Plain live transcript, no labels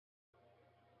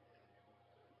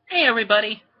Hey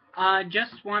everybody,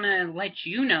 just want to let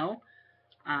you know,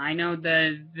 I know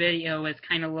the video is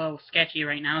kind of a little sketchy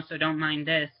right now, so don't mind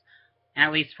this,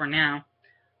 at least for now.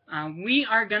 We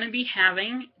are going to be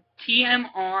having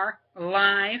TMR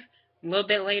live a little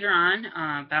bit later on,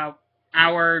 about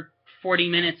hour 40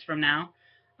 minutes from now.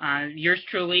 Yours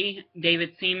truly,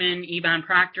 David Seaman, Ebon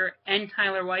Proctor, and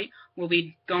Tyler White will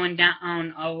be going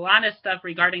down a lot of stuff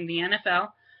regarding the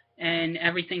NFL and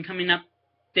everything coming up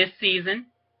this season,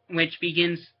 which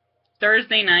begins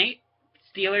Thursday night,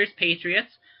 Steelers-Patriots.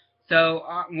 So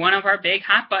one of our big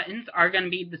hot buttons are going to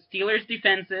be the Steelers'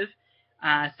 defensive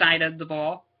side of the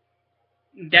ball.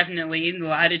 Definitely a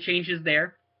lot of changes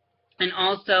there. And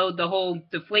also the whole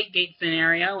Deflategate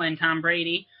scenario and Tom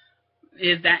Brady,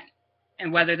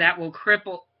 and whether that will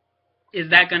cripple, is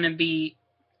that going to be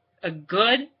a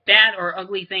good, bad, or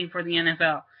ugly thing for the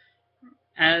NFL?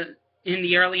 In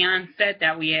the early onset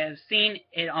that we have seen,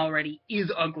 it already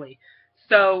is ugly.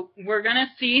 So we're going to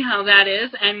see how that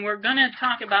is, and we're going to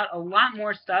talk about a lot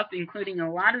more stuff, including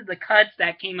a lot of the cuts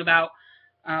that came about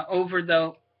over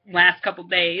the last couple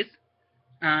days,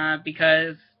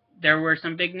 because there were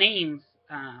some big names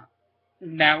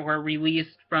that were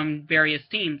released from various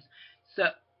teams,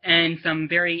 and some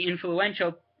very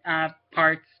influential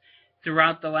parts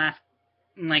throughout the last,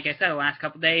 like I said, the last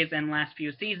couple days and last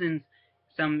few seasons.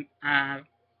 Some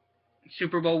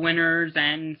Super Bowl winners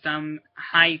and some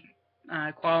high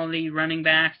quality running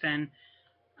backs and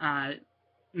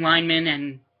linemen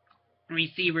and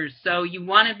receivers. So you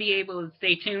want to be able to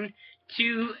stay tuned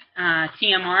to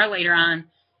TMR later on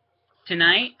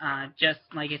tonight, just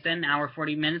like I said, an hour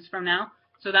 40 minutes from now.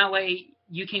 So that way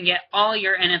you can get all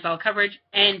your NFL coverage.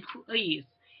 And please,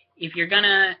 if you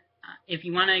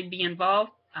want to be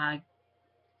involved,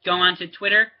 go onto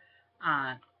Twitter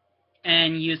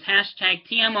and use hashtag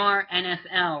TMR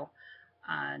NFL,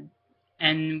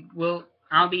 and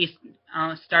I'll be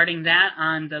starting that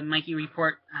on the Mikey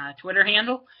Report Twitter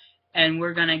handle, and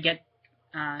we're gonna get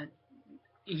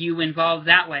you involved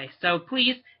that way. So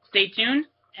please stay tuned,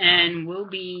 and we'll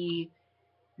be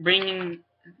bringing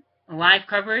live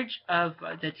coverage of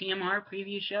the TMR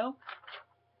preview show,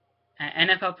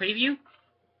 NFL Preview,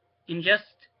 in just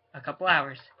a couple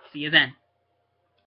hours. See you then.